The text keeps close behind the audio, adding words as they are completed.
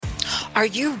Are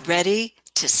you ready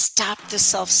to stop the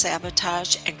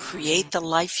self-sabotage and create the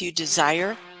life you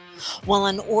desire? Well,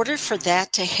 in order for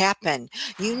that to happen,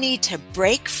 you need to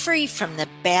break free from the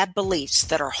bad beliefs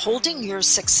that are holding your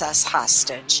success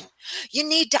hostage. You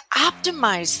need to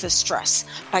optimize the stress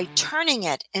by turning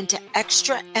it into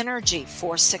extra energy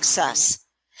for success.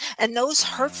 And those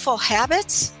hurtful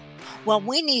habits? Well,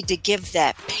 we need to give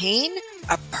that pain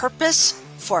a purpose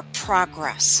for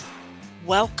progress.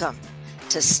 Welcome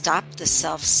to Stop the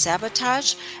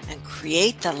Self-Sabotage and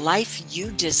Create the Life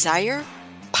You Desire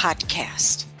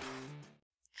podcast.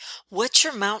 What's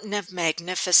your mountain of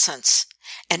magnificence?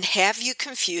 And have you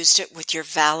confused it with your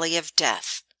valley of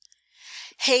death?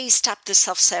 Hey, stop the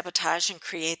self-sabotage and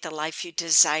create the life you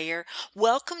desire.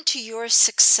 Welcome to your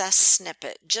success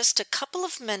snippet. Just a couple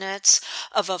of minutes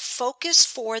of a focus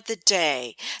for the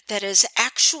day that is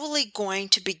actually going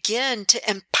to begin to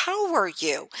empower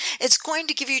you. It's going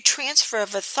to give you transfer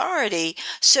of authority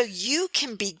so you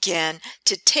can begin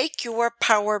to take your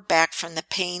power back from the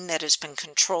pain that has been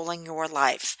controlling your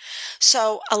life.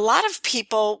 So a lot of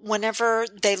people, whenever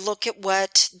they look at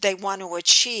what they want to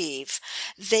achieve,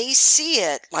 they see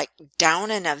it like down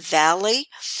in a valley,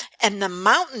 and the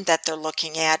mountain that they're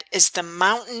looking at is the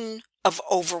mountain of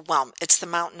overwhelm. It's the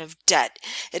mountain of debt.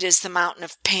 It is the mountain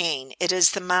of pain. It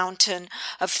is the mountain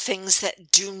of things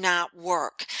that do not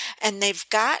work. And they've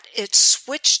got it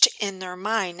switched in their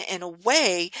mind in a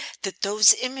way that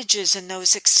those images and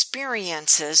those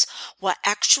experiences will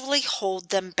actually hold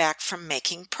them back from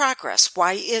making progress.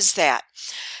 Why is that?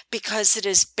 Because it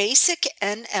is basic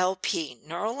NLP,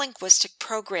 neuro-linguistic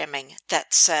programming,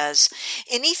 that says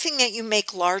anything that you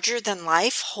make larger than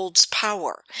life holds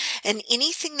power, and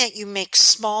anything that you make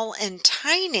small and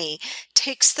tiny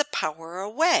takes the power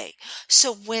away.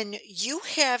 So when you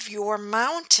have your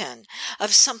mountain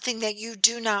of something that you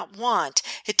do not want,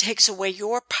 it takes away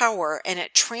your power and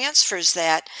it transfers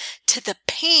that to the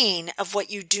pain of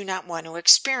what you do not want to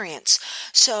experience.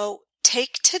 So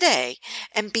take today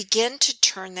and begin to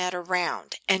turn that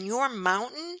around. And your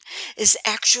mountain is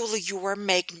actually your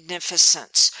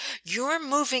magnificence. You're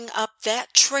moving up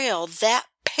that trail, that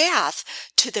path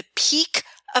to the peak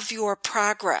of your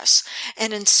progress.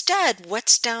 And instead,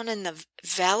 what's down in the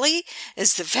valley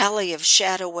is the valley of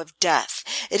shadow of death.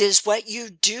 It is what you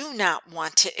do not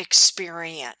want to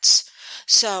experience.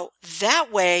 So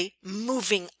that way,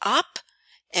 moving up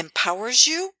empowers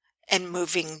you, and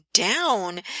moving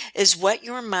down is what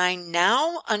your mind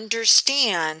now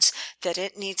understands that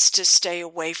it needs to stay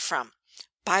away from.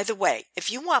 By the way,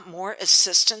 if you want more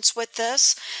assistance with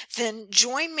this, then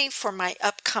join me for my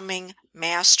upcoming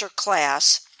master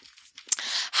class,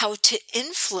 How to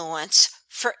Influence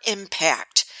for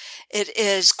Impact. It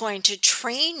is going to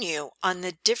train you on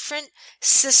the different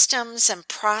systems and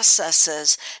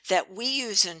processes that we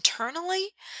use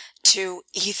internally to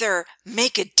either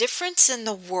make a difference in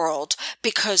the world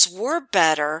because we're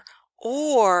better,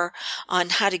 or on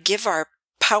how to give our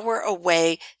power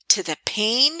away to the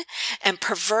pain and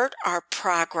pervert our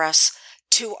progress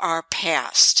to our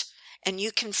past. And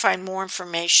you can find more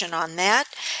information on that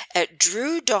at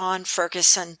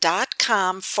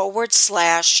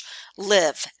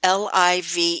drewdawnferguson.com/live,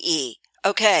 L-I-V-E.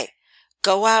 Okay,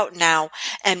 go out now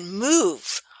and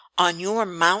move on your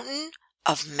mountain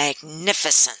of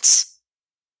magnificence.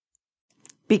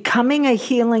 Becoming a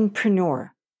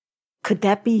healingpreneur. Could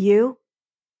that be you?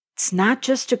 It's not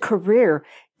just a career.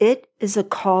 It is a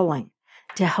calling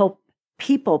to help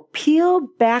people peel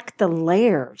back the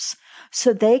layers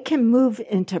so they can move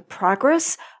into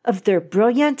progress of their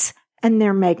brilliance and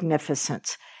their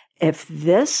magnificence. If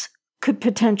this could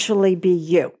potentially be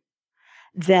you,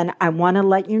 then I want to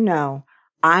let you know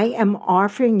I am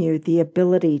offering you the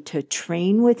ability to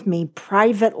train with me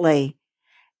privately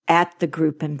at the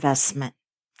group investment.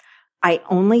 I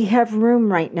only have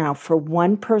room right now for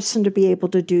one person to be able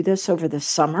to do this over the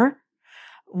summer.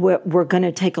 We're going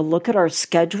to take a look at our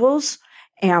schedules,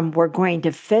 and we're going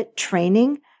to fit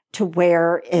training to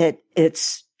where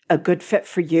it's a good fit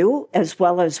for you, as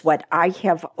well as what I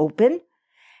have open.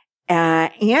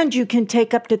 And you can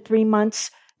take up to 3 months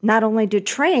not only to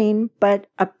train, but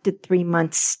up to 3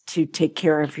 months to take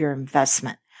care of your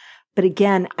investment. But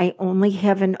again, I only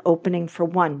have an opening for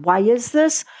one. Why is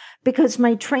this? Because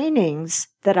my trainings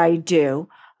that I do,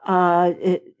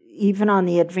 even on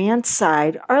the advanced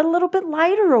side, are a little bit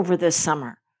lighter over the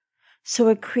summer. So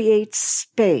it creates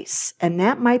space, and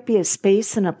that might be a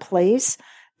space and a place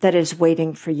that is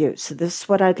waiting for you. So this is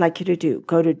what I'd like you to do.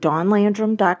 Go to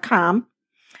dawnlandrum.com.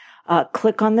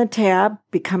 Click on the tab,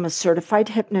 become a certified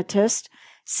hypnotist,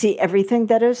 see everything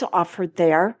that is offered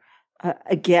there.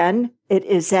 Again, it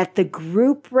is at the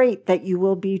group rate that you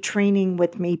will be training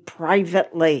with me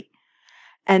privately.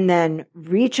 And then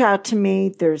reach out to me.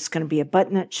 There's going to be a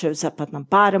button that shows up on the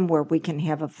bottom where we can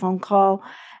have a phone call.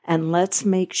 And let's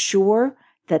make sure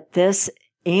that this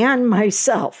and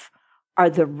myself are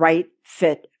the right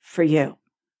fit for you.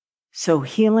 So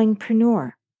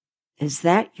Healingpreneur, is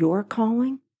that your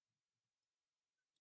calling?